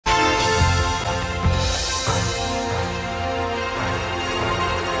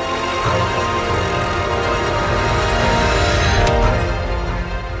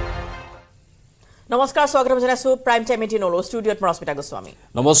নমস্কাৰ স্বাগতম জনাইছো প্ৰাইম টাইম 18 ষ্টুডিঅত মৰস্মিতা গোস্বামী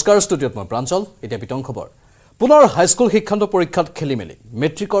নমস্কাৰ ষ্টুডিঅত মই প্ৰাঞ্চল এতিয়া বিতং খবৰ পুনৰ হাইস্কুল শিক্ষান্ত পৰীক্ষাত খেলিমেলি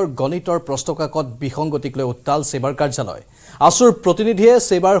মেট্ৰিকৰ গণিতৰ প্ৰশ্নকাকত বিসংগতিক লৈ উত্তাল সেবাৰ কাৰ্যালয় আসুৰ প্ৰতিনিধিয়ে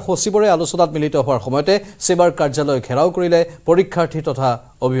সেবাৰ সচিবৰে আলোচনাত মিলিত হোৱাৰ সময়তে সেবাৰ কাৰ্যালয় ঘেৰাও কৰিলে পৰীক্ষাৰ্থী তথা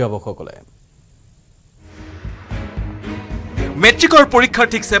অভিভাৱকসকলে মেট্ৰিকৰ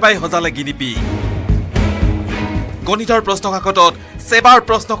পৰীক্ষাৰ্থীক সেবাই হজালে গিনিপি গণিতৰ প্ৰশ্নকাকতত সেবাৰ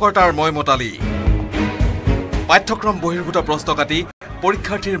প্ৰশ্নকৰ্তাৰ ময়মতালি পাঠ্যক্ৰম বহিৰ্ভূত প্ৰশ্ন কাটি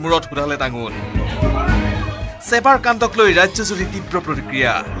পৰীক্ষাৰ্থীৰ মূৰত হুদালে টাঙুন সেবাৰ কাণ্ডক লৈ ৰাজ্যজুৰি তীব্ৰ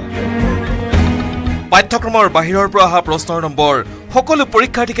প্ৰতিক্ৰিয়া পাঠ্যক্ৰমৰ বাহিৰৰ পৰা অহা প্ৰশ্নৰ নম্বৰ সকলো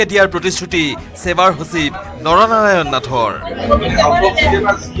পৰীক্ষাৰ্থীকে দিয়াৰ প্ৰতিশ্ৰুতি সেবাৰ সচিব নৰনাৰায়ণ নাথৰ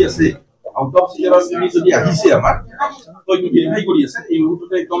out of syllabus we যদি আহিছে আমাৰ তো ইউ ভেৰিফাই কৰি আছে এই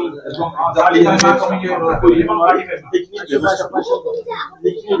মুহূৰ্ততে একদম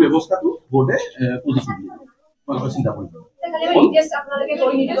টেকনিক ব্যৱস্থাটো বোৰ্ডে পজিটিভ চিন্তা কৰিব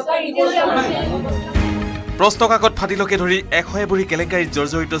প্ৰশ্নকাকত ফাটিলকে ধৰি 100 বুঢ়ী কেলেংকাৰীত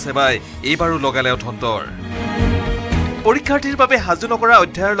জৰ্জৰিত সেবাই এইবাৰো লগালে অথন্তৰ পৰীক্ষাৰ্থীৰ বাবে হাজু নকৰা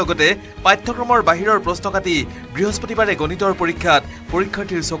অধ্যায়ৰ লগতে পাঠ্যক্ৰমৰ বাহিৰৰ প্ৰশ্ন কাটি বৃহস্পতিবাৰে গণিতৰ পৰীক্ষাত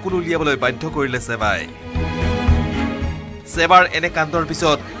পৰীক্ষাৰ্থীৰ চকুল উলিয়াবলৈ বাধ্য কৰিলে সেবাই সেবাৰ এনে কাণ্ডৰ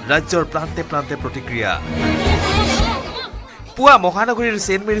পিছত ৰাজ্যৰ প্ৰান্তে প্ৰান্তে প্ৰতিক্ৰিয়া পুৱা মহানগৰীৰ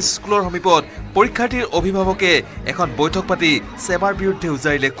সেন্ট মেৰিজ স্কুলৰ সমীপত পৰীক্ষাৰ্থীৰ অভিভাৱকে এখন বৈঠক পাতি সেবাৰ বিৰুদ্ধে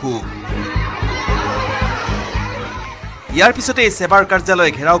উজাৰিলে ক্ষোভ ইয়াৰ পিছতে সেবাৰ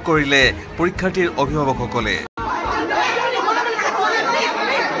কাৰ্যালয় ঘেৰাও কৰিলে পৰীক্ষাৰ্থীৰ অভিভাৱকসকলে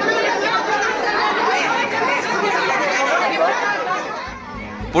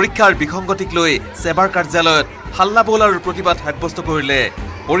পৰীক্ষাৰ বিসংগতিক লৈ সেবাৰ কাৰ্যালয়ত হাল্লা বোল আৰু প্ৰতিবাদ সাব্যস্ত কৰিলে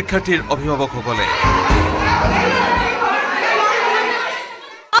পৰীক্ষাৰ্থীৰ অভিভাৱকসকলে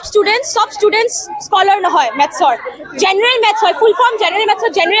সব স্টুডেন্টস স্কলাৰ নহয় ম্যাথসৰ জেনারেল ম্যাথস হয় ফুল ফর্ম জেনারেল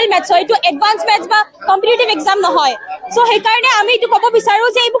ম্যাথস হয় এটো এডভান্স ম্যাথস বা কম্পিটিটিভ এক্সাম নহয় সো সেই কাৰণে আমি এটো ক'ব বিচাৰো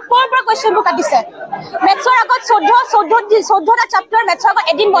যে এই কোৰ পৰা কোৱেশ্চন বুক কাটিছে ম্যাথসৰ আগত 14টা চ্যাপ্টাৰ ম্যাথসৰ আগত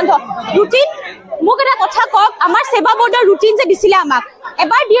এদিন বন্ধ ৰুটিন মোক এটা কথা কক আমাৰ সেবা বোৰ্ডৰ ৰুটিন যে দিছিলে আমাক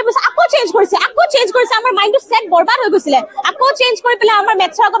এবাৰ দিয়ে পিছে আকৌ চেঞ্জ কৰিছে আমাৰ মাইন্ডটো সেট বৰবাদ হৈ গৈছিলে আকৌ চেঞ্জ কৰি পেলাই আমাৰ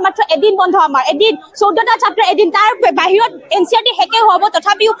ম্যাথসৰ আগত মাত্ৰ এদিন বন্ধ আমাৰ এদিন 14টা চ্যাপ্টাৰ এদিন তাৰ বাহিৰত এনসিআৰটি হেকে হ'ব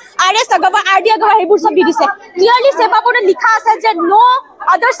তথাপিও আৰএস আগবা আৰডি আগবা হেবুৰ সব দি দিছে ক্লিয়াৰলি সেবা বোৰ্ডত লিখা আছে যে নো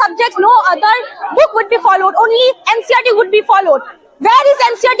other subjects no other book would be followed only NCERT would be followed where is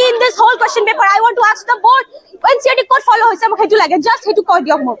NCERT in this whole question paper I want to ask the board NCERT ক'ত follow হৈছে মোক হেতু লাগে just হেতু কৈ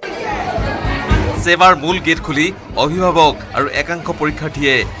দিয়ক মোক সেবাৰ মূল গেট খুলি অভিভাৱক আৰু একাংশ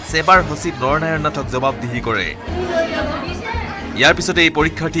পৰীক্ষাৰ্থীয়ে সেবাৰ সচিব নৰনাৰায়ণ নাথক জবাবদিহি কৰে ইয়াৰ পিছতে এই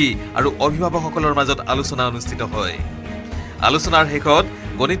পৰীক্ষাৰ্থী আৰু অভিভাৱকসকলৰ মাজত আলোচনা অনুষ্ঠিত হয় আলোচনাৰ শেষত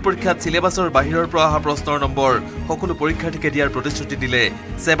গণিত পৰীক্ষাত সিলেবাসৰ বাহিৰৰ পৰা অহা প্ৰশ্নৰ নম্বৰ সকলো পৰীক্ষাৰ্থীকে দিয়াৰ প্ৰতিশ্ৰুতি দিলে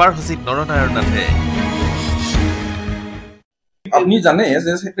সেবাৰ সচিব নৰনাৰায়ণ নাথে আপুনি জানে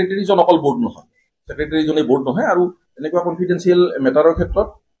যে সেক্ৰেটাৰী জন অকল বোৰ্ড নহয় সেক্ৰেটাৰী জনে বোৰ্ড নহয় আৰু এনেকুৱা কনফিডেন্সিয়েল মেটাৰৰ ক্ষেত্ৰত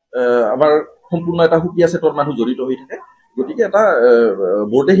আমাৰ সম্পূৰ্ণ এটা হুকিয়া সেটৰ মানুহ জড়িত হৈ থাকে গতিকে এটা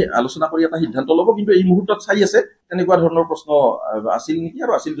বোৰ্ডে আলোচনা কৰি এটা সিদ্ধান্ত ল'ব কিন্তু এই মুহূৰ্তত চাই আছে এনেকুৱা ধৰণৰ প্ৰশ্ন আছিল নেকি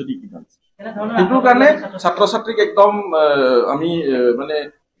আৰু আছিল যদি কি জানে এইটোৰ কাৰণে ছাত্ৰ ছাত্ৰীক একদম আমি মানে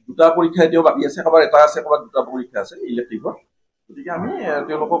দুটা পৰীক্ষা দিও বাকি আছে কবাৰ এটা আছে কবাৰ দুটা পৰীক্ষা আছে ইলেক্টিভৰ গতিকে আমি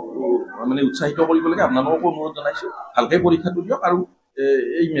তেওঁলোকক মানে উৎসাহিত কৰিব লাগে আপোনালোকক অনুৰোধ জনাইছো ভালকৈ পৰীক্ষাটো দিয়ক আৰু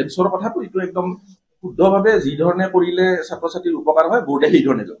এই মেথছৰ কথাটো এইটো একদম শুদ্ধভাৱে যি ধৰণে কৰিলে ছাত্ৰ ছাত্ৰীৰ উপকাৰ হয় বোৰ্ডে সেই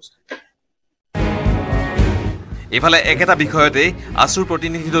ধৰণে ব্যৱস্থা এফালে একেটা বিষয়তে আসুৰ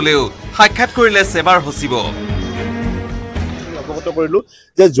প্ৰতিনিধি দলেও সাক্ষাৎ কৰিলে সেবাৰ সচিব অৱগত কৰিলো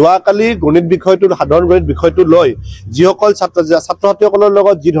যে যোৱাকালি গণিত বিষয়টো সাধাৰণ গণিত বিষয়টো লৈ যিসকল ছাত্ৰছাত্ৰীসকলৰ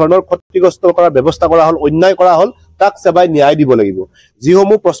লগত যি ধৰণৰ ক্ষতিগ্ৰস্ত কৰাৰ ব্যৱস্থা কৰা হ'ল অন্যায় কৰা হ'ল তাক সেবাই ন্যায় দিব লাগিব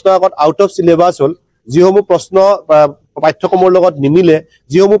যিসমূহ প্ৰশ্ন আগত আউট অফ সিলেবাস হ'ল যিসমূহ প্ৰশ্ন পাঠ্যক্ৰমৰ লগত নিমিলে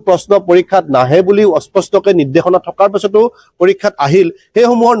যিসমূহ প্ৰশ্ন পৰীক্ষাত নাহে বুলি অস্পষ্টকে নিৰ্দেশনা থকাৰ পিছতো পৰীক্ষাত আহিল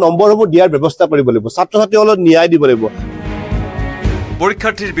সেইসমূহৰ নম্বৰসমূহ দিয়াৰ ব্যৱস্থা কৰিব লাগিব ছাত্ৰছাত্ৰীসকলক ন্যায় দিব লাগিব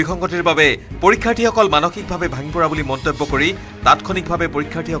পৰীক্ষাৰ্থীৰ বিসংগতিৰ বাবে পৰীক্ষাৰ্থীসকল মানসিকভাৱে ভাঙি পৰা বুলি মন্তব্য কৰি তাৎক্ষণিকভাৱে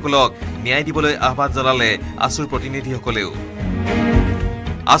পৰীক্ষাৰ্থীসকলক ন্যায় দিবলৈ আহ্বান জনালে আসুৰ প্ৰতিনিধিসকলেও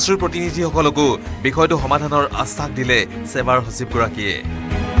আসুৰ প্ৰতিনিধিসকলকো বিষয়টো সমাধানৰ আশ্বাস দিলে সেবাৰ সচিবগৰাকীয়ে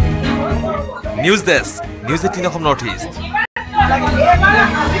news desk news 18 Assam north east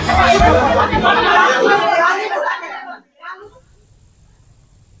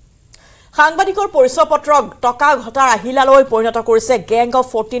সাংবাদিকৰ পৰিচয় পত্ৰক টকা ঘটাৰ আহিলালৈ পৰিণত কৰিছে গ্যাং অফ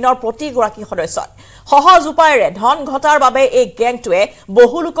 14ৰ প্ৰতিগৰাকী সদস্যই সহজ উপায়েৰে ধন ঘটাৰ বাবে এই গ্যাংটোৱে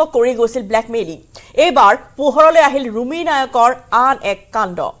বহু লোকক কৰি গৈছিল ব্ল্যাকমেইলিং এইবাৰ পোহৰলৈ আহিল ৰুমি নায়কৰ আন এক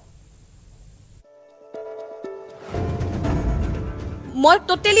কাণ্ড মই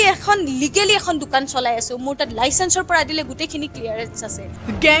টোটেলি এখন লিগেলি এখন দোকান চলাই আছো মোৰ তাত লাইসেন্সৰ পৰা দিলে গুটেখিনি ক্লিয়াৰেন্স আছে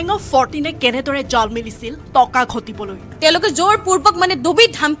গ্যাং অফ 14 কেনেদৰে জাল মিলিছিল টকা ঘটিবলৈ তেওঁলোকে জোৰ পূৰ্বক মানে দুবি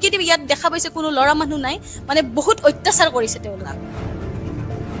ধমকি দি ইয়াত দেখা পাইছে কোনো লৰা মানুহ নাই মানে বহুত অত্যাচাৰ কৰিছে তেওঁলোক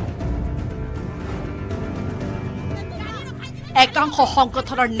একাংশ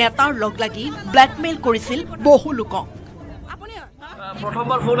সংগঠনৰ নেতাৰ লগ লাগি ব্ল্যাকমেইল কৰিছিল বহু লোকক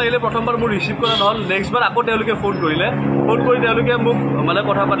প্ৰথমবাৰ ফোন আহিলে প্ৰথমবাৰ মোৰ ৰিচিভ কৰা নহল নেক্সট বাৰ আকৌ তেওঁলোকে ফোন কৰিলে ফোন কৰি তেওঁলোকে মোক মানে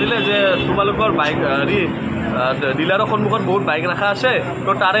কথা পাতিলে যে তোমালোকৰ বাইক ডিলাৰৰ সন্মুখত বহুত বাইক ৰাখা আছে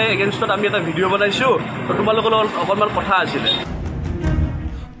তো তাৰে এগেইনষ্টত আমি এটা ভিডিঅ' বনাইছো তো তোমালোকৰ অকণমান কথা আছিলে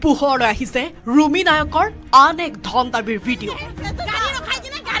পোহৰলৈ আহিছে ৰুমি নায়কৰ আন এক ধন দাবীৰ ভিডিঅ'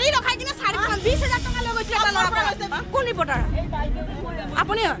 গাড়ী ৰখাই কিনে 20,000 টকা লৈ গৈছিল এটা ল'ৰা কোন ৰিপৰ্টাৰ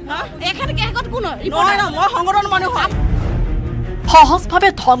আপুনি এখানে কেহকত কোন ৰিপৰ্টাৰ মই সংগঠন মানুহ সহজভাৱে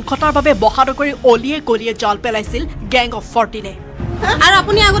ধন ঘটাৰ বাবে মহানগৰীৰ অলিয়ে গলিয়ে জাল পেলাইছিল গ্যাং অফ 14 আৰু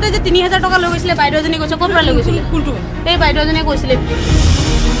আপুনি আগতে যে 3,000 টকা লৈ গৈছিলে বাইদেউজনী কৈছে ক'ৰ পৰা লৈ গৈছিলে কোনটো এই বাইদেউজনী কৈছিলে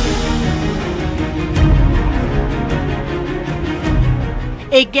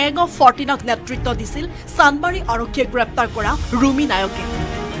এই গ্যাং অফ 14ক নেতৃত্ব দিছিল চানমাৰী আৰক্ষীয়ে গ্ৰেপ্তাৰ কৰা ৰুমি নায়কে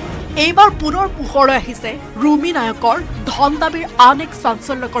এইবাৰ পুনৰ পোহৰলৈ আহিছে ৰুমি নায়কৰ ধন দাবীৰ আন এক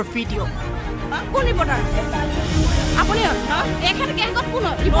চাঞ্চল্যকৰ ভিডিঅ' কোন ৰিপৰ্টাৰ আপুনি এখানে কেহকত কোন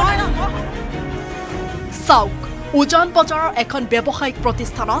ৰিপৰ্টাৰ চাওক উজান বজাৰৰ এখন ব্যৱসায়িক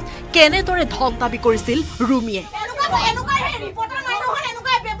প্ৰতিষ্ঠানত কেনেদৰে ধন দাবী কৰিছিল ৰুমিয়ে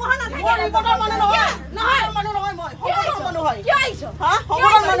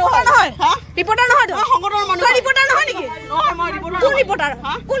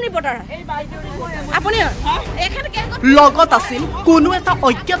লগত আছিল কোনো এটা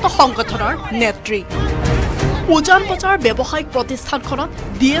অজ্ঞাত সংগঠনৰ নেত্ৰী উজান বজাৰৰ ব্যৱসায়িক প্ৰতিষ্ঠানখনত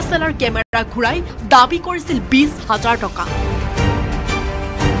DSLR কেমেৰা ঘূৰাই দাবী কৰিছিল 20,000 টকা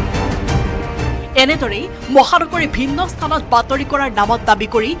এনেদৰেই মহানগৰীৰ ভিন্ন স্থানত বাতৰি কৰাৰ নামত দাবী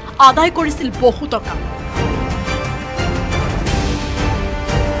কৰি আদায় কৰিছিল বহু টকা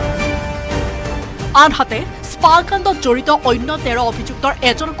আনহাতে স্পাকাণ্ডত জড়িত অন্য 13 অভিযুক্তৰ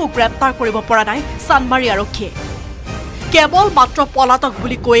এজনকো গ্ৰেপ্তাৰ কৰিব পৰা নাই চানমাৰী আৰক্ষীয়ে কেৱল মাত্ৰ পলাতক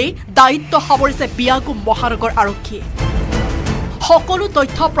বুলি কৈয়ে দায়িত্ব সামৰিছে বিয়াগুম মহানগৰ আৰক্ষীয়ে সকলো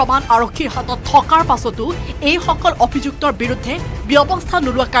তথ্য প্ৰমাণ আৰক্ষীৰ হাতত থকাৰ পাছতো এই সকল অভিযুক্তৰ বিৰুদ্ধে ব্যৱস্থা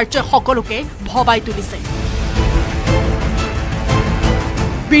নোলোৱা কাৰ্যই সকলোকে ভবাই তুলিছে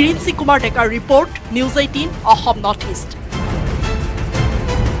বিৰিঞ্চি কুমাৰ ডেকাৰ report news 18 Assam north east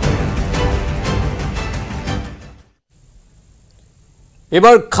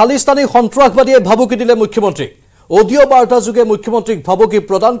এবাৰ খালিস্তানী সন্ত্ৰাসবাদীয়ে ভাবুকি দিলে মুখ্যমন্ত্ৰীক অডিঅ' বাৰ্তাযোগে মুখ্যমন্ত্ৰীক ভাবুকি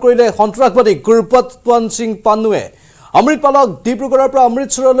প্ৰদান কৰিলে সন্ত্ৰাসবাদী গুৰপতৱান সিং পান্নুৱে অমৃতপালক ডিব্ৰুগড়ৰ পৰা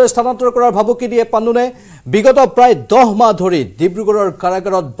অমৃতসৰলৈ স্থানান্তৰ কৰাৰ ভাবুকি দিয়ে পান্নুৱে বিগত প্ৰায় 10 মাহ ধৰি ডিব্ৰুগড়ৰ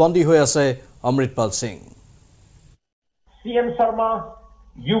কাৰাগাৰত বন্দী হৈ আছে Amritpal Singh CM Sharma,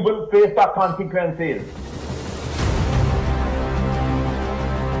 you will face the consequences.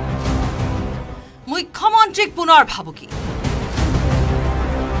 মুখ্যমন্ত্ৰীক পুনৰ ভাবুকি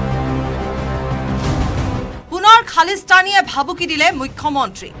পুনৰ খালিস্তানীয়ে ভাবুকি দিলে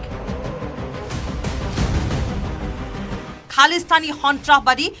মুখ্যমন্ত্ৰীক খালিস্তানী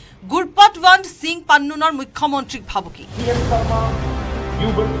সন্ত্ৰাসবাদী গুৰপতৱান সিং পান্নুনৰ মুখ্যমন্ত্ৰীক ভাবুকি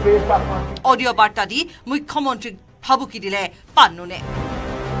অডিঅ' বাৰ্তা দি মুখ্যমন্ত্ৰীক ভাবুকি দিলে পান্নুনে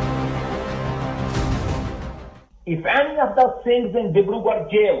If any of the Singhs in Dibrugarh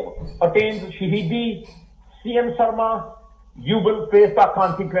jail attains Shahidi, CM Sharma, you will face the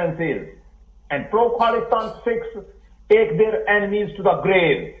consequences. And pro-Khalistan Sikhs take their enemies to the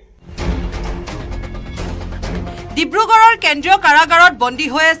grave. ডিব্ৰুগড়ৰ কেন্দ্ৰীয় কাৰাগাৰত বন্দী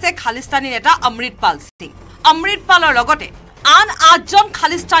হৈ আছে খালিস্তানী নেতা অমৃতপাল সিং অমৃতপালৰ লগতে আন 8জন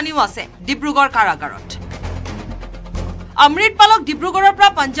খালিস্তানীও আছে ডিব্ৰুগড় কাৰাগাৰত অমৃতপালক ডিব্ৰুগড়ৰ পৰা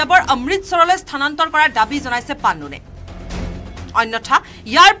পঞ্জাবৰ অমৃতসৰলৈ স্থানান্তৰ কৰাৰ দাবী জনাইছে পান্নুনে অন্যথা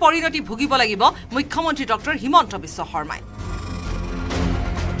ইয়াৰ পৰিণতি ভুগিব লাগিব মুখ্যমন্ত্ৰী ডক্টৰ হিমন্ত বিশ্ব শৰ্মাই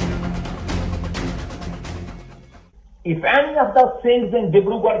If any of the Singhs in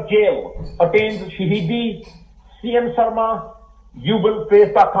Dibrugarh jail attains Shahidi, CM Sharma, you will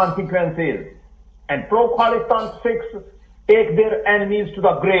face the consequences. And pro-Khalistan Sikhs take their enemies to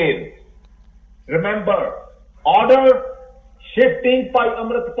the grave. Remember, order shifting by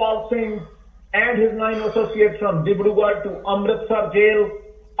Amritpal Singh and his 9 associates from Dibrugarh to Amritsar jail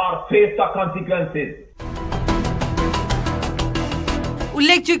or face the consequences.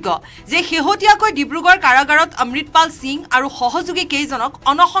 উল্লেখযোগ্য যে শেহতীয়াকৈ ডিব্ৰুগড় কাৰাগাৰত অমৃতপাল সিং আৰু সহযোগী কেইজনক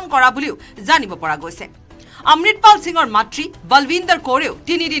অনশন কৰা বুলিও জানিব পৰা গৈছে অমৃতপাল সিঙৰ মাতৃ বলবিন্দৰ কৌৰেও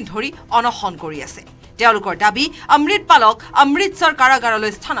 3 দিন ধৰি অনশন কৰি আছে তেওঁলোকৰ দাবী অমৃতপালক অমৃতসৰ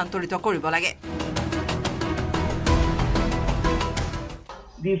কাৰাগাৰলৈ স্থানান্তৰিত কৰিব লাগে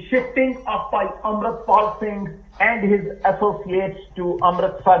The shifting of by Amritpal Singh and his associates to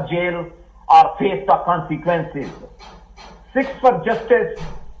Amritsar jail are faced the consequences. Six for Justice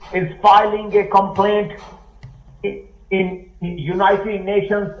is filing a complaint in United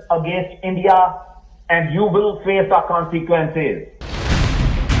Nations against India, and you will face the consequences.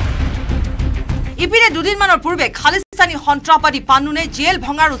 ইপিনে দুদিনমানৰ পূৰ্বে খালিস্তানী সন্ত্ৰাসবাদী পান্নুনে gel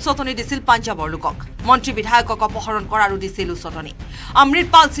ভঙাৰ উচতনি দিছিল পাঞ্জাবৰ লোকক মন্ত্ৰী বিধায়কক অপহৰণ কৰাৰো দিছিল উচতনি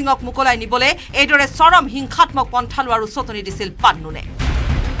অমৃতপাল সিঙক মুকলাই নিবলে এইদৰে চৰম হিংসাত্মক পন্থা লোৱাৰ উচতনি দিছিল পান্নুনে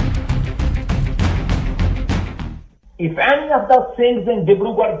If any of the Singhs in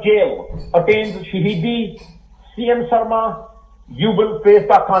Dibrugarh jail attains Shahidi CM Sharma, you will face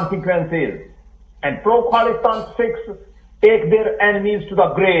the consequences. And pro-Khalistan Sikhs take their enemies to the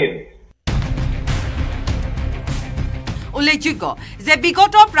grave. উল্লেখযোগ্য যে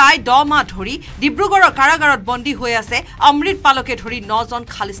বিগত প্ৰায় 10 মাহ ধৰি ডিব্ৰুগড়ৰ কাৰাগাৰত বন্দী হৈ আছে অমৃতপালকে ধৰি 9 জন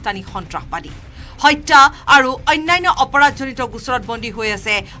খালিস্তানী সন্ত্ৰাসবাদী হত্যা আৰু অন্যান্য অপৰাধজনিত গোচৰত বন্দী হৈ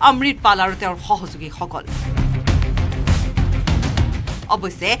আছে অমৃতপাল আৰু তেওঁৰ সহযোগীসকল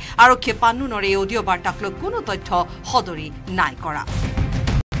অৱশ্যে আৰক্ষীয়ে পান্নুনৰ এই অডিঅ' বাৰ্তাক লৈ কোনো তথ্য সদৰি নাই কৰা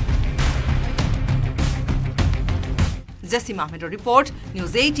জেছিম আহমেদৰ report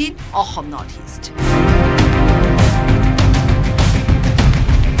news 18 Assam north east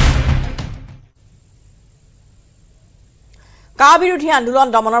কা বিৰোধী আন্দোলন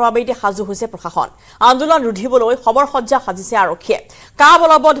দমনৰ বাবে ইতি সাজু হৈছে প্ৰশাসন আন্দোলন ৰুধিবলৈ খবৰ সজ্জা সাজিছে আৰক্ষীয়ে কা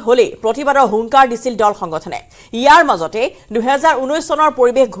বলবৎ হলে প্ৰতিবাদৰ হুংকাৰ দিছিল দল সংগঠনে ইয়াৰ মাজতে 2019 চনৰ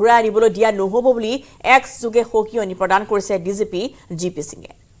পৰিবেশ ঘূৰাই আনিবলৈ দিয়া নহব বুলি এক্স যুগে সকিয়নি প্ৰদান কৰিছে ডিজিপি জিপি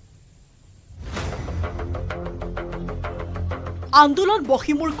সিঙে আন্দোলন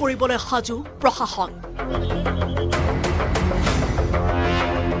বহিমূৰ কৰিবলৈ সাজু প্ৰশাসন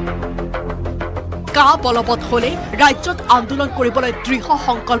কা বলবৎ হলে ৰাজ্যত আন্দোলন কৰিবলৈ দৃঢ়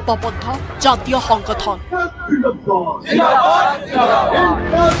সংকল্পবদ্ধ জাতীয় সংগঠন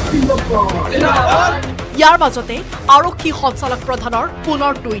ইয়াৰ মাজতে আৰক্ষী সঞ্চালক প্ৰধানৰ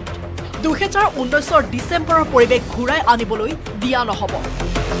পুনৰ টুইট 2019 ডিচেম্বৰৰ পৰিৱেশ ঘূৰাই আনিবলৈ দিয়া নহব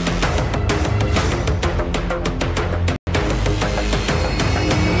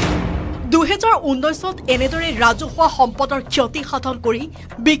 2019 এনেদৰে ৰাজহুৱা সম্পদৰ ক্ষতি সাধন কৰি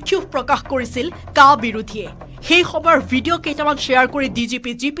বিক্ষোভ প্ৰকাশ কৰিছিল কা বিৰোধীয়ে সেই সময়ৰ ভিডিঅ' কেইটামান শ্বেয়াৰ কৰি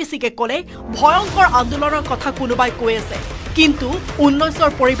ডিজিপি জিপি সিঙে ক'লে ভয়ংকৰ আন্দোলনৰ কথা কোনোবাই কৈ আছে কিন্তু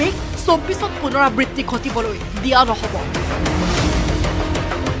 19ৰ পৰিৱেশ 24ত পুনৰাবৃত্তি ঘটিবলৈ দিয়া নহব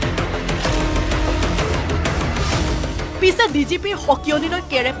পিছে ডিজিপিৰ সকিয়নিলৈ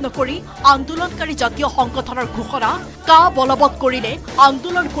কেৰেপ নকৰি আন্দোলনকাৰী জাতীয় সংগঠনৰ ঘোষণা কা বলবৎ কৰিলে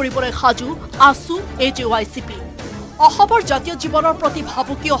আন্দোলন কৰিবলৈ সাজু আসু এজেৱাইচিপি অসমৰ জাতীয় জীৱনৰ প্ৰতি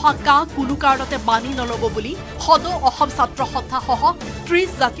ভাবুকি অহা কা কোনো কাৰণতে মানি নলব বুলি সদ অসম ছাত্ৰ সন্থাসহ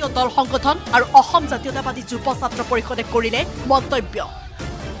 30 জাতীয় দল সংগঠন আৰু অসম জাতীয়তাবাদী যুৱ ছাত্ৰ পৰিষদে কৰিলে মন্তব্য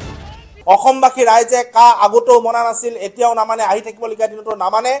অসমবাসী ৰাইজে কা আগতেও মনা নাছিল এতিয়াও নামানে আহি থাকিবলগীয়া দিনতো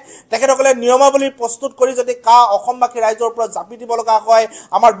নামানে তেখেতসকলে নিয়মাৱলী প্ৰস্তুত কৰি যদি কা অসমবাসী ৰাইজৰ ওপৰত জাপি দিব লগা হয়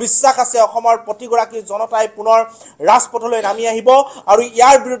আমাৰ বিশ্বাস আছে অসমৰ প্ৰতিগৰাকী জনতাই পুনৰ ৰাজপথলৈ নামি আহিব আৰু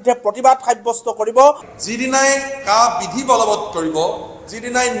ইয়াৰ বিৰুদ্ধে প্ৰতিবাদ সাব্যস্ত কৰিব যিদিনাই কা বিধি বলবৎ কৰিব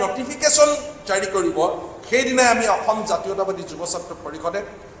যিদিনাই নটিফিকেশ্যন জাৰি কৰিব সেইদিনাই আমি অসম জাতীয়তাবাদী যুৱ ছাত্ৰ পৰিষদে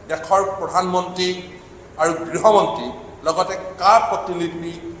দেশৰ প্ৰধানমন্ত্ৰী আৰু গৃহমন্ত্ৰী লগতে কা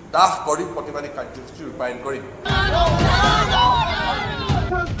প্ৰতিনিধি দাহ কৰি প্ৰতিবাদী কাৰ্যসূচী ৰূপায়ণ কৰিম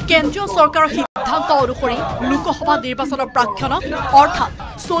কেন্দ্ৰীয় চৰকাৰৰ সিদ্ধান্ত অনুসৰি লোকসভা নিৰ্বাচনৰ প্ৰাক্ষণত অৰ্থাৎ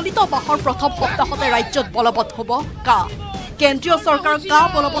চলিত মাহৰ প্ৰথম সপ্তাহতে ৰাজ্যত বলবৎ হ'ব কা কেন্দ্ৰীয় চৰকাৰৰ কা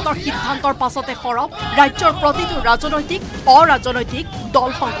বলবৎৰ সিদ্ধান্তৰ পাছতে সৰব ৰাজ্যৰ প্ৰতিটো ৰাজনৈতিক অৰাজনৈতিক দল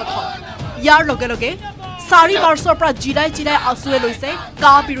সংগঠন ইয়াৰ লগে লগে 4 মাৰ্চৰ পৰা জিলাই জিলাই আসুৱে লৈছে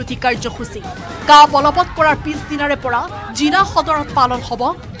কা বিৰোধী কাৰ্যসূচী কা বলবৎ কৰাৰ পিছদিনাৰে পৰা জিলা সদৰত পালন হ'ব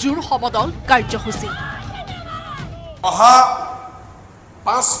জোৰ সমদল কাৰ্যসূচী অহা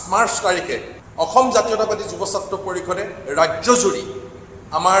 5 মাৰ্চ তাৰিখে অসম জাতীয়তাবাদী যুৱ ছাত্ৰ পৰিষদে ৰাজ্যজুৰি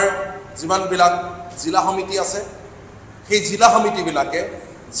আমাৰ যিমানবিলাক জিলা সমিতি আছে সেই জিলা সমিতিবিলাকে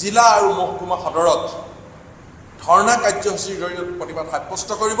জিলা আৰু মহকুমা সদৰত ধৰ্ণা কাৰ্যসূচীৰ জৰিয়তে প্ৰতিবাদ সাব্যস্ত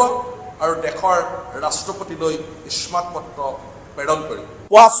কৰিব আৰু দেশৰ ৰাষ্ট্ৰপতিলৈ স্মাৰক পত্ৰ প্ৰেৰণ কৰিম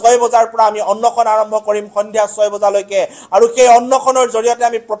পুৱা 6 বজাৰ পৰা আমি অন্নখন আৰম্ভ কৰিম সন্ধিয়া 6 বজালৈকে আৰু সেই অন্নখনৰ জৰিয়তে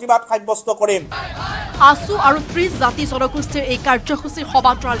আমি প্ৰতিবাদ সাব্যস্ত কৰিম আসু আৰু 30 জাতি জনগোষ্ঠীৰ এই কাৰ্যসূচীৰ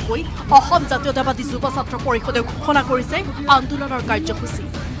সমান্তৰালকৈ অসম জাতীয়তাবাদী যুৱ ছাত্ৰ পৰিষদে ঘোষণা কৰিছে আন্দোলনৰ কাৰ্যসূচী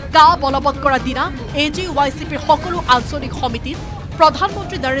কা বলবৎ কৰা দিনা এজেৱাইচিপিৰ সকলো আঞ্চলিক সমিতিত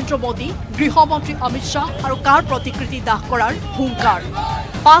প্ৰধানমন্ত্ৰী নৰেন্দ্ৰ মোদী গৃহমন্ত্ৰী অমিত শ্বাহ আৰু কাৰ প্ৰতিকৃতি দাহ কৰাৰ হুংকাৰ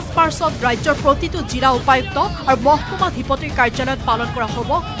 5 মাৰ্চত ৰাজ্যৰ প্ৰতিটো জিলা উপায়ুক্ত আৰু মহকুমাধিপতিৰ কাৰ্যালয়ত পালন কৰা হ'ব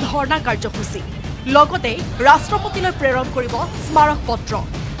ধৰ্ণা কাৰ্যসূচী লগতে ৰাষ্ট্ৰপতিলৈ প্ৰেৰণ কৰিব স্মাৰক পত্ৰ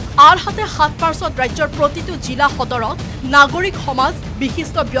আনহাতে 7 মাৰ্চত ৰাজ্যৰ প্ৰতিটো জিলা সদৰত নাগৰিক সমাজ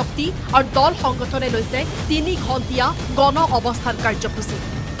বিশিষ্ট ব্যক্তি আৰু দল সংগঠনে লৈছে 3 ঘণ্টীয়া গণ অৱস্থান কাৰ্যসূচী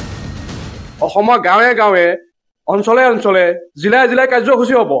অসমৰ গাঁৱে গাঁৱে অঞ্চলে অঞ্চলে জিলায় জিলায়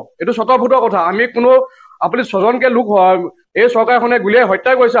কাৰ্যসূচী হ'ব এইটো স্বতঃফুট কথা আমি কোনো আপুনি 6জনকে লোক এই চৰকাৰখনে গুলিয়াই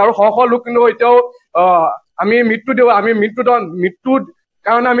হত্যা কৰিছে আৰু শ শ লোক কিন্তু এতিয়াও আমি মৃত্যুৰ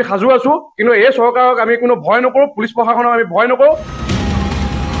কাৰণে আমি সাজু আছো কিন্তু এই চৰকাৰক আমি কোনো ভয় নকৰো পুলিচ প্ৰশাসনক আমি ভয় নকৰো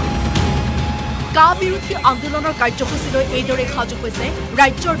কা বিৰোধী আন্দোলনৰ কাৰ্যসূচীলৈ এইদৰে সাজু হৈছে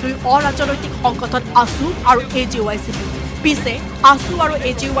ৰাজ্যৰ 2 অৰাজনৈতিক সংগঠন আসু আৰু এজিৱাইচিপি পিছে আসু আৰু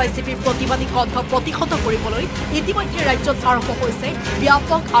এজিৱাইচিপিৰ প্ৰতিবাদী কণ্ঠ প্ৰতিহত কৰিবলৈ ইতিমধ্যে ৰাজ্যত আৰম্ভ হৈছে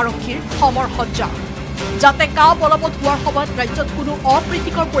ব্যাপক আৰক্ষীৰ সমৰসজ্জা যাতে কা বলবৎ হোৱাৰ সময়ত ৰাজ্যত কোনো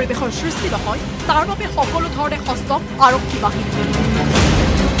অপ্ৰীতিকৰ পৰিৱেশৰ সৃষ্টি নহয় তাৰ বাবে সকলো ধৰণে সষ্টম আৰক্ষী বাহিনী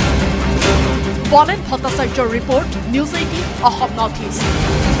বলেন ভট্টাচাৰ্যৰ report news 18 Assam north east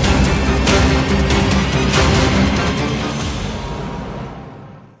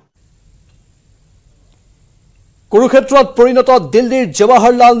কুৰুক্ষেত্ৰত পৰিণত দিল্লীৰ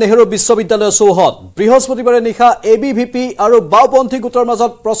জৱাহৰলাল নেহৰু বিশ্ববিদ্যালয় চৌহদ বৃহস্পতিবাৰে নিশা এবিভিপি আৰু বাওপন্থী গোটৰ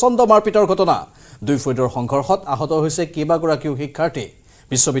মাজত প্ৰচণ্ড মাৰপিটৰ ঘটনা 2 ফৈদৰ সংঘৰ্ষত আহত হৈছে কেইবাগৰাকীও শিক্ষাৰ্থী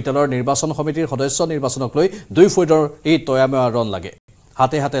বিশ্ববিদ্যালয়ৰ নিৰ্বাচন সমিতিৰ সদস্য নিৰ্বাচনক লৈ 2 ফৈদৰ এই তয়াময়া ৰণ লাগে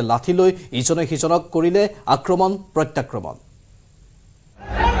হাতে হাতে লাঠি লৈ ইজনে সিজনক কৰিলে আক্ৰমণ প্ৰত্যাক্ৰমণ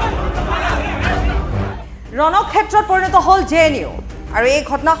ৰণক্ষেত্ৰত পৰিণত হ'ল জেএনইউ আৰু এই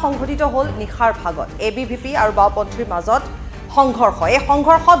ঘটনা সংঘটিত হ'ল নিশাৰ ভাগত এবিভিপি আৰু বাওপন্থীৰ মাজত সংঘৰ্ষ এই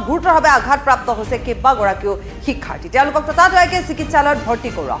সংঘৰ্ষত গুৰুতৰভাৱে আঘাতপ্ৰাপ্ত হৈছে কেইবাগৰাকীও শিক্ষাৰ্থী তেওঁলোকক ততাতৈয়াকৈ চিকিৎসালয়ত ভৰ্তি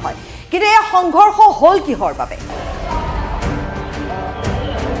কৰোৱা হয় কিন্তু এই সংঘৰ্ষ হ'ল কিহৰ বাবে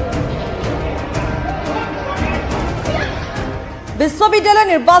বিশ্ববিদ্যালয়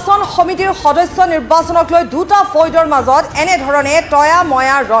নিৰ্বাচন সমিতিৰ সদস্য নিৰ্বাচনক লৈ 2টা ফৈদৰ মাজত এনেধৰণে তয়া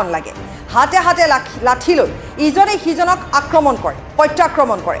ময়া ৰণ লাগে হাতে হাতে লাঠি লৈ ইজনে সিজনক আক্ৰমণ কৰে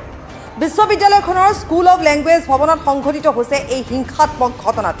প্ৰত্যাক্ৰমণ কৰে বিশ্ববিদ্যালয়খনৰ স্কুল অফ লেংগুৱেজ ভৱনত সংঘটিত হৈছে এই হিংসাত্মক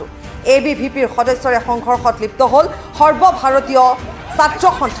ঘটনাটো এবিভিপিৰ সদস্যৰে সংঘৰ্ষত লিপ্ত হ'ল সৰ্বভাৰতীয় ছাত্ৰ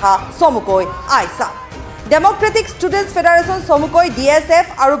সন্থা চমুকৈ আইসা ডেমক্ৰেটিক ষ্টুডেণ্টছ ফেডাৰেশ্যন চমুকৈ ডিএছএফ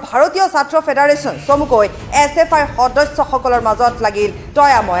আৰু ভাৰতীয় ছাত্ৰ ফেডাৰেশ্যন চমুকৈ এছএফআইৰ সদস্যসকলৰ মাজত লাগিল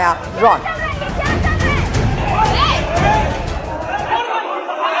তয়াময়া ৰণ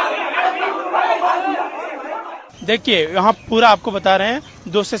देखिए यहाँ पूरा आपको बता रहे हैं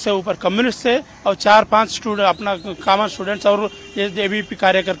 200 से ऊपर कम्युनिस्ट से और 4-5 स्टूडेंट अपना कॉमन स्टूडेंट्स और एबीपी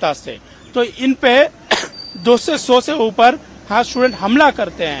कार्यकर्ता से तो इन पे 200 से ऊपर हाँ स्टूडेंट हमला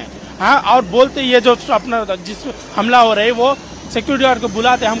करते हैं हाँ और बोलते ये जो अपना जिस हमला हो रहा है वो सिक्योरिटी गार्ड को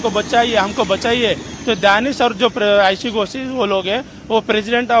बुलाते हमको बचाइए तो दानिश और जो आईसी गोशी वो लोग हैं वो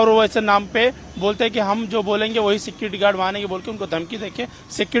प्रेसिडेंट और वो ऐसे नाम पे बोलते हैं कि हम जो बोलेंगे वही सिक्योरिटी गार्ड मानेंगे बोल के उनको धमकी देके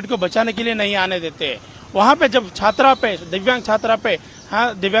सिक्योरिटी को बचाने के लिए नहीं आने देते हैं वहाँ पे जब दिव्यांग छात्रा पे हाँ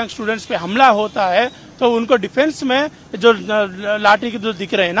दिव्यांग स्टूडेंट्स पे हमला होता है तो उनको डिफेंस में जो लाठी के जो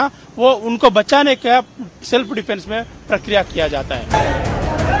दिख रहे हैं ना वो उनको बचाने का सेल्फ डिफेंस में प्रक्रिया किया जाता है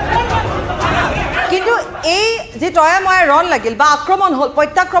কিন্তু এই যে তয়াময়া ৰণ লাগিল বা আক্ৰমণ হ'ল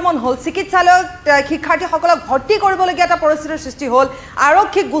প্ৰত্যাক্ৰমণ হ'ল চিকিৎসালয়ত শিক্ষাৰ্থীসকলক ভৰ্তি কৰিবলগীয়া এটা পৰিস্থিতিৰ সৃষ্টি হ'ল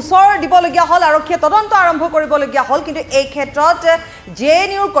আৰক্ষীক গোচৰ দিবলগীয়া হ'ল আৰক্ষীয়ে তদন্ত আৰম্ভ কৰিবলগীয়া হ'ল কিন্তু এই ক্ষেত্ৰত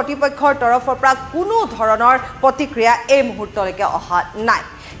জেএনইউৰ কৰ্তৃপক্ষৰ তৰফৰ পৰা কোনো ধৰণৰ প্ৰতিক্ৰিয়া এই মুহূৰ্তলৈকে অহা নাই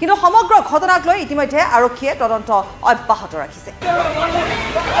কিন্তু সমগ্ৰ ঘটনাক লৈ ইতিমধ্যে আৰক্ষীয়ে তদন্ত অব্যাহত ৰাখিছে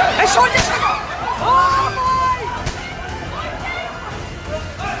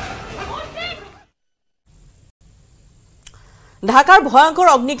ঢাকাৰ ভয়ংকৰ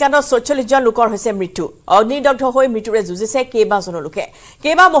অগ্নিকাণ্ডত ৪৬ জন লোকৰ হৈছে মৃত্যু অগ্নিদগ্ধ হৈ মৃত্যুৰে যুঁজিছে কেইবাজনো লোকে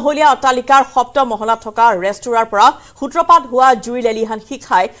কেইবা মহলীয়া অট্টালিকাৰ ৭ম মহলাত থকা ৰেষ্টুৰাৰ পৰা সূত্ৰপাত হোৱা জুই লেলিহান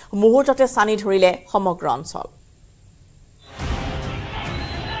শিখাই মুহূৰ্ততে চানি ধৰিলে সমগ্ৰ অঞ্চল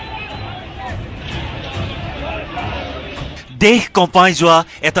দেশ কঁপাই যোৱা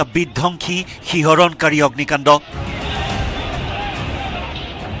এটা বিধ্বংসী শিহৰণকাৰী অগ্নিকাণ্ড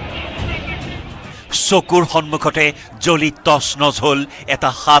চকুৰ সন্মুখতে জ্বলি তছনছ হ'ল এটা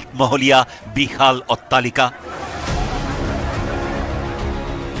 ৭ মহলীয়া বিশাল অট্টালিকা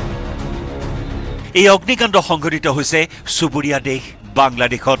এই অগ্নিকাণ্ড সংঘটিত হৈছে চুবুৰীয়া দেশ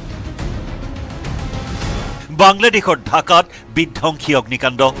বাংলাদেশৰ ঢাকাত বিধ্বংসী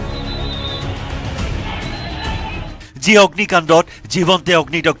অগ্নিকাণ্ড যি অগ্নিকাণ্ডত জীৱন্তে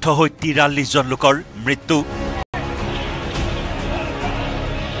অগ্নিদগ্ধ হৈ ৪৩ জন লোকৰ মৃত্যু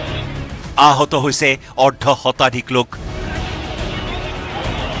আহত হৈছে অৰ্ধ শতাধিক লোক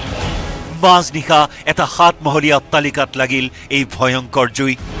মাজনিশা এটা 7 মহলীয়া অট্টালিকাত লাগিল এই ভয়ংকৰ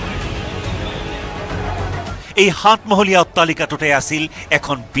জুই এই 7 মহলীয়া অট্টালিকাটোতে আছিল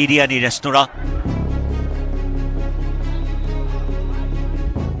এখন বিৰিয়ানী ৰেস্তোৰাঁ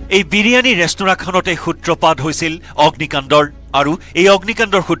এই বিৰিয়ানী ৰেস্তোৰাঁখনতে সূত্ৰপাত হৈছিল অগ্নিকাণ্ডৰ আৰু এই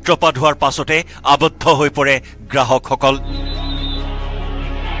অগ্নিকাণ্ডৰ সূত্ৰপাত হোৱাৰ পাছতে আবদ্ধ হৈ পৰে গ্ৰাহকসকল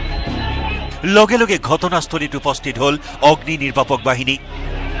লগে লগে ঘটনাস্থলীত উপস্থিত হ'ল অগ্নি নিৰ্বাপক বাহিনী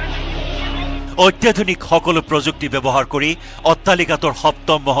অত্যাধুনিক সকলো প্ৰযুক্তি ব্যৱহাৰ কৰি অট্টালিকাটোৰ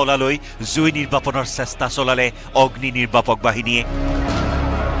 7ম মহলালৈ জুই নিৰ্বাপনৰ চেষ্টা চলালে অগ্নি নিৰ্বাপক বাহিনীয়ে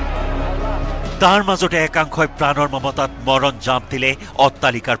তাৰ মাজতে একাংশই প্ৰাণৰ মমতাত মৰণ জাঁপ দিলে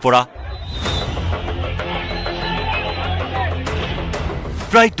অট্টালিকাৰ পৰা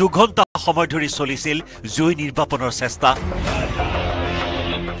প্ৰায় 2 ঘণ্টা সময় ধৰি চলিছিল জুই নিৰ্বাপনৰ চেষ্টা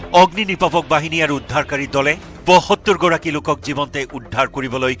অগ্নি নিৰ্বাপক বাহিনী আৰু উদ্ধাৰকাৰী দলে ৭২ গৰাকী লোকক জীৱন্তে উদ্ধাৰ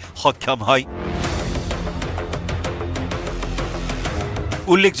কৰিবলৈ সক্ষম হয়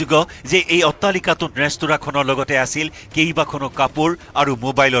উল্লেখযোগ্য যে এই অট্টালিকাটোত ৰেস্তোৰাঁখনৰ লগতে আছিল কেইবাখনো কাপোৰ আৰু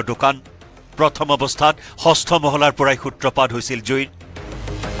মোবাইলৰ দোকান প্ৰথম অৱস্থাত 6ষ্ঠ মহলাৰ পৰাই সূত্ৰপাত হৈছিল জুইৰ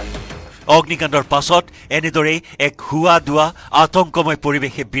অগ্নিকাণ্ডৰ পাছত এনেদৰে এক হুৱা দুৱা আতংকময়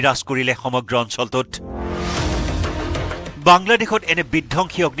পৰিৱেশে বিৰাজ কৰিলে সমগ্ৰ অঞ্চলটোত বাংলাদেশত এনে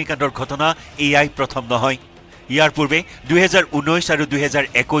বিধ্বংসী অগ্নিকাণ্ডৰ ঘটনা এয়াই প্ৰথম নহয় ইয়াৰ পূৰ্বে 2019 আৰু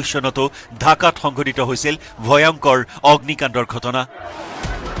 2021 চনতো ঢাকাত সংঘটিত হৈছিল ভয়ংকৰ অগ্নিকাণ্ডৰ ঘটনা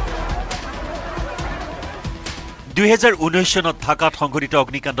 2019 চনত ঢাকাত সংঘটিত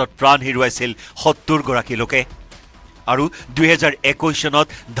অগ্নিকাণ্ডত প্ৰাণ হেৰুৱাইছিল 70 গৰাকী লোকে আৰু 2021 চনত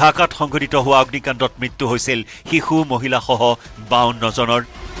ঢাকাত সংঘটিত হোৱা অগ্নিকাণ্ডত মৃত্যু হৈছিল শিশু মহিলাসহ 52 জনৰ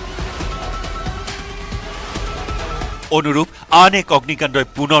অনুৰূপ আন এক অগ্নিকাণ্ডই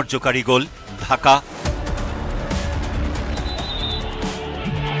পুনৰ জোকাৰি গ'ল Dhaka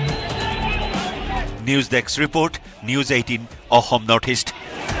news desk report news 18 Assam north east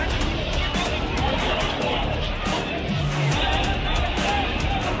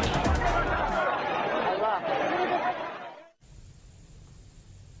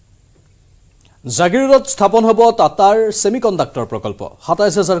জাগিৰোডত স্থাপন হ'ব টাটাৰ সেমিকণ্ডাক্টৰ প্ৰকল্প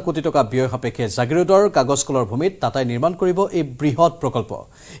 ২৭,০০০ কোটি টকা ব্যয় সাপেক্ষে জাগিৰোডৰ কাগজ কলৰ ভূমিত টাটাই নিৰ্মাণ কৰিব এই বৃহৎ প্ৰকল্প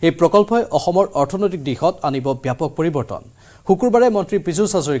এই প্ৰকল্পই অসমৰ অৰ্থনৈতিক দিশত আনিব ব্যাপক পৰিৱৰ্তন শুকুৰবাৰে মন্ত্ৰী পীযুষ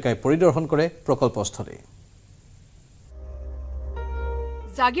হাজৰিকাই পৰিদৰ্শন কৰে প্ৰকল্পস্থলী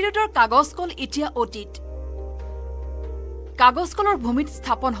জাগিৰোডৰ কাগজ কল এতিয়া অতীত কাগজ কলৰ ভূমিত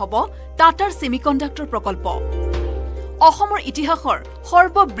স্থাপন হ'ব টাটাৰ সেমিকণ্ডাক্টৰ প্ৰকল্প অসমৰ ইতিহাসৰ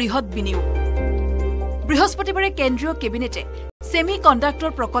সৰ্ববৃহৎ বিনিয়োগ বৃহস্পতিবাৰে কেন্দ্ৰীয় কেবিনেটে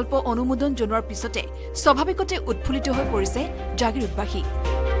সেমিকণ্ডাক্টৰ প্ৰকল্প অনুমোদন জনোৱাৰ পিছতে স্বাভাৱিকতে উৎফুল্লিত হৈ পৰিছে জাগিৰোডবাসী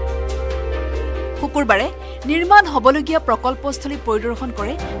শুকুৰবাৰে নিৰ্মাণ হ'বলগীয়া প্ৰকল্পস্থলী পৰিদৰ্শন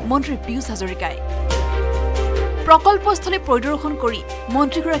কৰে মন্ত্ৰী পীযুষ হাজৰিকাই প্ৰকল্পস্থলী পৰিদৰ্শন কৰি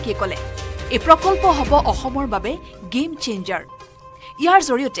মন্ত্ৰীগৰাকীয়ে ক'লে এই প্ৰকল্প হ'ব অসমৰ বাবে গেম চেঞ্জাৰ ইয়াৰ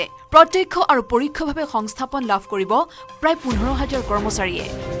জৰিয়তে প্ৰত্যক্ষ আৰু পৰোক্ষভাৱে সংস্থাপন লাভ কৰিব প্ৰায় ১৫,০০০ কৰ্মচাৰীয়ে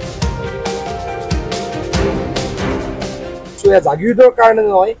জাগিৰোডৰ কাৰণে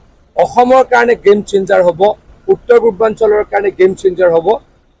নহয় অসমৰ কাৰণে গেম চেঞ্জাৰ হ'ব উত্তৰ পূৰ্বাঞ্চলৰ কাৰণে গেম চেঞ্জাৰ হ'ব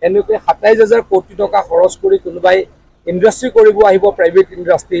এনেকৈ ২৭,০০০ কোটি টকা খৰচ কৰি কোনোবাই ইণ্ডাষ্ট্ৰী কৰিব আহিব প্ৰাইভেট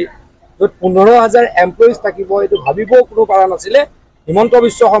ইণ্ডাষ্ট্ৰী য'ত ১৫,০০০ এমপ্লয়িজ থাকিব এইটো ভাবিবও কোনো পৰা নাছিলে হিমন্ত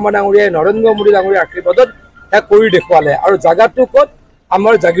বিশ্ব শৰ্মা ডাঙৰীয়াই নৰেন্দ্ৰ মোদী ডাঙৰীয়াৰ আশীৰ্বাদত এক কৰি দেখুৱালে আৰু জাগাটো ক'ত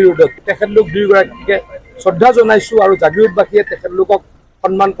আমাৰ জাগিৰোডত তেখেতলোক দুয়োগৰাকীকে শ্ৰদ্ধা জনাইছোঁ আৰু জাগিৰোডবাসীয়ে তেখেতলোকক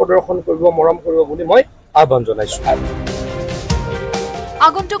সন্মান প্ৰদৰ্শন কৰিব মৰম কৰিব বুলি মই আহ্বান জনাইছোঁ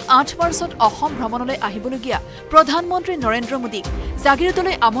আগন্তুক ৮ মাৰ্চত অসম ভ্ৰমণলৈ আহিবলগীয়া প্ৰধানমন্ত্ৰী নৰেন্দ্ৰ মোদীক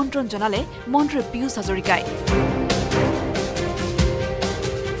জাগিৰোডলৈ আমন্ত্ৰণ জনালে মন্ত্ৰী পীযুষ হাজৰিকাই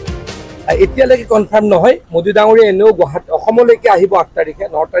এতিয়ালৈকে কনফাৰ্ম নহয় মোদী ডাঙৰীয়া এনেও গুৱাহাটী অসমলৈকে আহিব ৮ তাৰিখে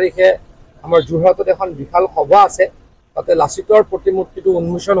 ৯ তাৰিখে আমাৰ যোৰহাটত এখন বিশাল সভা আছে তাতে লাচিতৰ প্ৰতিমূৰ্তিটো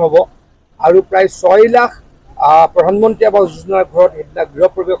উন্মোচন হ'ব আৰু প্ৰায় ৬ লাখ প্ৰধানমন্ত্ৰী আৱাস যোজনাৰ ঘৰত সেইদিনা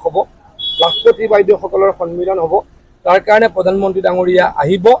গৃহপ্ৰৱেশ হ'ব লাখপতি বাইদেউসকলৰ সন্মিলন হ'ব তাৰ কাৰণে প্ৰধানমন্ত্ৰী ডাঙৰীয়া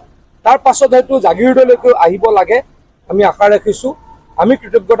আহিব তাৰ পাছত হয়তো জাগিৰোডলৈকে আহিব লাগে আমি আশা ৰাখিছোঁ আমি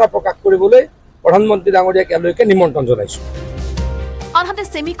কৃতজ্ঞতা প্ৰকাশ কৰিবলৈ প্ৰধানমন্ত্ৰী ডাঙৰীয়াক ইয়ালৈকে নিমন্ত্ৰণ জনাইছোঁ আনহাতে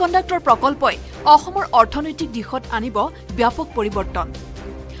সেমিকণ্ডাক্টৰ প্ৰকল্পই অসমৰ অৰ্থনৈতিক দিশত আনিব ব্যাপক পৰিৱৰ্তন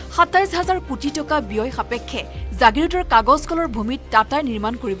 ২৭,০০০ কোটি টকা ব্যয় সাপেক্ষে জাগিৰোডৰ কাগজ কলৰ ভূমিত টাটাই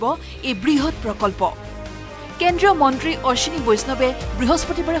নিৰ্মাণ কৰিব এই বৃহৎ প্ৰকল্প কেন্দ্ৰীয় মন্ত্ৰী অশ্বিনী বৈষ্ণৱে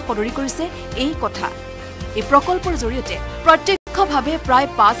বৃহস্পতিবাৰে সদৰি কৰিছে এই কথা এই প্ৰকল্পৰ জৰিয়তে প্ৰত্যক্ষভাৱে প্ৰায়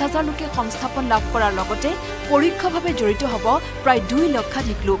 ৫,০০০ লোকে সংস্থাপন লাভ কৰাৰ লগতে পৰোক্ষভাৱে জড়িত হ'ব প্ৰায় ২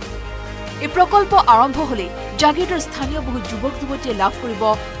 লক্ষাধিক লোক এই প্ৰকল্প আৰম্ভ হলে জাগিৰোডৰ স্থানীয় বহু যুৱক যুৱতীয়ে লাভ কৰিব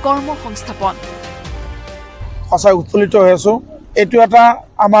কৰ্মসংস্থাপন সঁচাই উৎফুল্লিত হৈ আছো এটো এটা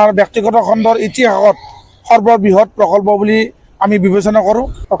আমাৰ ব্যক্তিগত খণ্ডৰ ইতিহাসত সৰ্ববৃহৎ প্ৰকল্প বুলি আমি বিবেচনা কৰো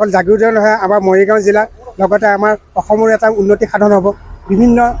অকল জাগিৰোডৰ নহয় আমাৰ মৰিগাঁও জিলা লগতে আমাৰ অসমৰ এটা উন্নতি সাধন হ'ব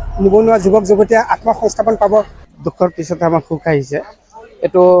বিভিন্ন নিবনুৱা যুৱক যুৱতীয়ে আত্মসংস্থাপন পাব দুখৰ পিছত আমাৰ সুখ আহিছে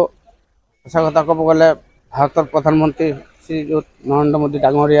এটো সঁচা কথা ক'ব গ'লে ভাৰতৰ প্ৰধানমন্ত্ৰী শ্ৰীযুত নৰেন্দ্ৰ মোদী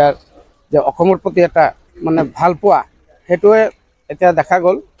ডাঙৰীয়াৰ যে অসমৰ প্ৰতি এটা মানে ভাল পোৱা হেতুৱে এতিয়া দেখা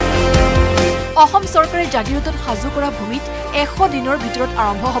গ'ল অসম চৰকাৰে জাগিৰোডত সাজু কৰা ভূমিত 100 দিনৰ ভিতৰত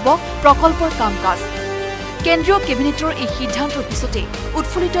আৰম্ভ হ'ব প্ৰকল্পৰ কাম-কাজ কেন্দ্ৰীয় কেবিনেটৰ এই সিদ্ধান্তৰ পিছতে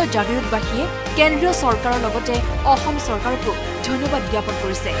উৎফুল্লিত জাগিৰোডবাসীয়ে কেন্দ্ৰীয় চৰকাৰৰ লগতে অসম চৰকাৰকো ধন্যবাদ জ্ঞাপন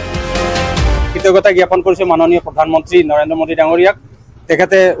কৰিছে কৃতজ্ঞতা জ্ঞাপন কৰিছে মাননীয় প্ৰধানমন্ত্ৰী নৰেন্দ্ৰ মোদী ডাঙৰীয়াক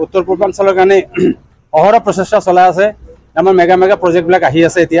তেখেতে উত্তৰ পূৰ্বাঞ্চলৰ কাৰণে অহৰহ প্ৰচেষ্টা চলাই আছে আমাৰ মেগা প্ৰজেক্টবিলাক আহি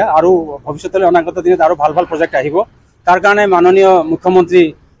আছে এতিয়া আৰু ভৱিষ্যতলৈ অনাগত দিনত আৰু ভাল প্ৰজেক্ট আহিব তাৰ কাৰণে মাননীয় মুখ্যমন্ত্ৰী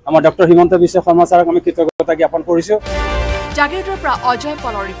আমাৰ ডক্টৰ হিমন্ত বিশ্ব শৰ্মা ছাৰক আমি কৃতজ্ঞতা জ্ঞাপন কৰিছো জাগিৰোডৰ পৰা Ajay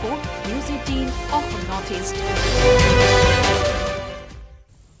পলৰ report news 18 Assam north east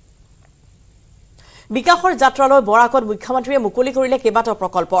বিকাশৰ যাত্ৰালৈ বৰাকত মুখ্যমন্ত্ৰীয়ে মুকলি কৰিলে কেইবাটাও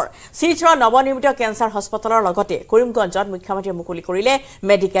প্ৰকল্পৰ শিলচৰৰ নৱনিৰ্মিত কেন্সাৰ হস্পিটেলৰ লগতে কৰিমগঞ্জত মুখ্যমন্ত্ৰীয়ে মুকলি কৰিলে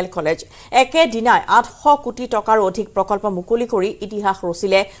মেডিকেল কলেজ একেদিনাই 800 কোটি টকাৰ অধিক প্ৰকল্প মুকলি কৰি ইতিহাস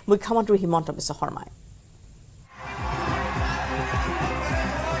ৰচিলে মুখ্যমন্ত্ৰী হিমন্ত বিশ্ব শৰ্মাই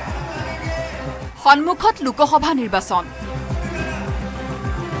সন্মুখত লোকসভা নিৰ্বাচন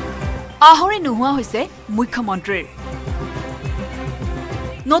আহৰি নোহোৱা হৈছে মুখ্যমন্ত্ৰীৰ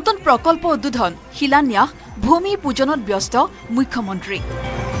নতুন প্ৰকল্প উদ্বোধন শিলান্যাস ভূমি পূজনত ব্যস্ত মুখ্যমন্ত্ৰী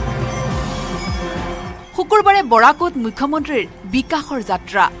শুকুৰবাৰে বৰাকত মুখ্যমন্ত্ৰীৰ বিকাশৰ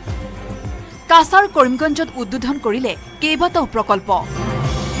যাত্ৰা কাছাৰ কৰিমগঞ্জত উদ্বোধন কৰিলে কেইবাটাও প্ৰকল্প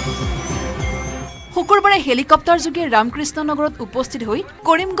শুকুৰবাৰে হেলিকপ্টাৰ যোগে ৰামকৃষ্ণ নগৰত উপস্থিত হৈ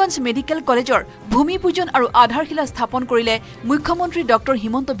কৰিমগঞ্জ মেডিকেল কলেজৰ ভূমি পূজন আৰু আধাৰশিলা স্থাপন কৰিলে মুখ্যমন্ত্ৰী ডক্টৰ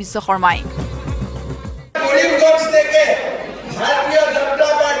হিমন্ত বিশ্ব শৰ্মাই কৰিমগঞ্জ থেকে ভাৰতীয় জনতা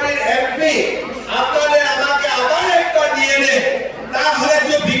পাৰ্টিৰ এমপি আপনারা আমাকে আবার একটা দিয়ে দেন তাহলে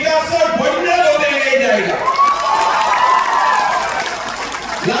যে বিকাশের বন্যা বনে যায়গা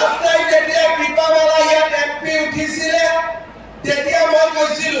লাস্ট টাইম যেতিয়া কৃপামালা ইয়াত এমপি উঠিছিলে তেতিয়া মই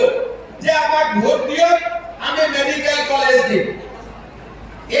কৈছিলো যে আমাক ভোট দিয়ক আমি মেডিকেল কলেজ দিম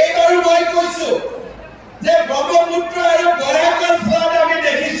এইবাৰো মই কৈছো যে ব্ৰহ্মপুত্ৰ আৰু বৰাকৰ ফ্লাড আমি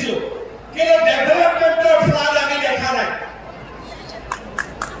দেখিছো কিন্তু ডেভেলপমেন্টৰ ফ্লাড আমি দেখা নাই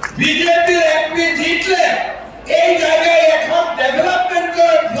বিজেপি এমপি জিতলে এই জায়গায় এখন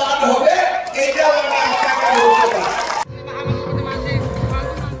ডেভেলপমেন্টৰ ফ্লাড হবে এটা আমৰা আশা কৰতে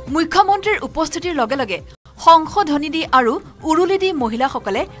মুখ্যমন্ত্ৰীৰ উপস্থিতিৰ লগে লগে সংশোধনী দি আৰু উৰুলি দি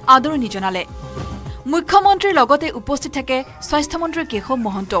মহিলাসকলে আদৰণি জনালে মুখ্যমন্ত্ৰীৰ লগতে উপস্থিত থাকে স্বাস্থ্যমন্ত্ৰী কেশৱ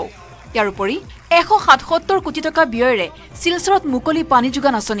মহন্তও ইয়াৰ উপৰি 177 কোটি টকা ব্যয়েৰে শিলচৰত মুকলি পানী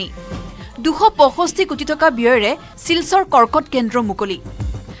যোগান আঁচনি 265 কোটি টকা ব্যয়েৰে শিলচৰ কৰ্কট কেন্দ্ৰ মুকলি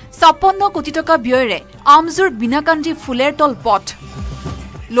 56 কোটি টকা ব্যয়েৰে আমজুৰ বিনাকান্দি ফুলেৰ তল পথ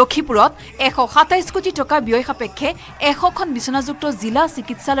লক্ষীপুৰত 127 কোটি টকা ব্যয় সাপেক্ষে 100খন বিছনাযুক্ত জিলা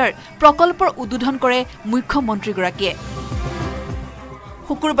চিকিৎসালয়ৰ প্ৰকল্পৰ উদ্বোধন কৰে মুখ্যমন্ত্ৰীগৰাকীয়ে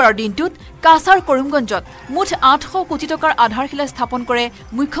শুকুৰবাৰৰ দিনটোত কাছাৰ কৰিমগঞ্জত মুঠ 800 কোটি টকাৰ আধাৰশিলা স্থাপন কৰে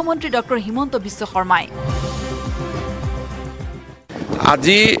মুখ্যমন্ত্ৰী ডক্টৰ হিমন্ত বিশ্ব শৰ্মাই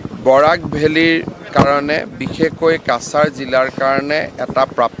আজি বৰাক ভেলীৰ কাৰণে বিশেষকৈ কাছাৰ জিলাৰ কাৰণে এটা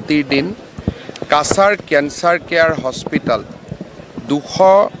প্ৰাপ্তিৰ দিন কাছাৰ কেন্সাৰ কেয়াৰ হস্পিটেল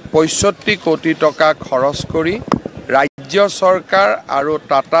 265 কোটি টকা খৰচ কৰি ৰাজ্য চৰকাৰ আৰু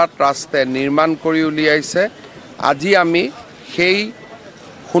টাটা ট্ৰাষ্টে নিৰ্মাণ কৰি উলিয়াইছে আজি আমি সেই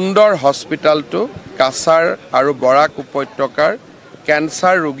সুন্দৰ হস্পিটেলটো কাছাৰ আৰু বৰাক উপত্যকাৰ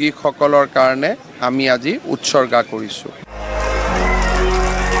কেন্সাৰ ৰোগীসকলৰ কাৰণে আমি আজি উৎসৰ্গা কৰিছোঁ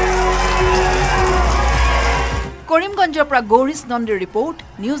কৰিমগঞ্জৰ পৰা Gourish নন্দীৰ report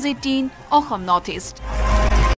news 18 Assam north east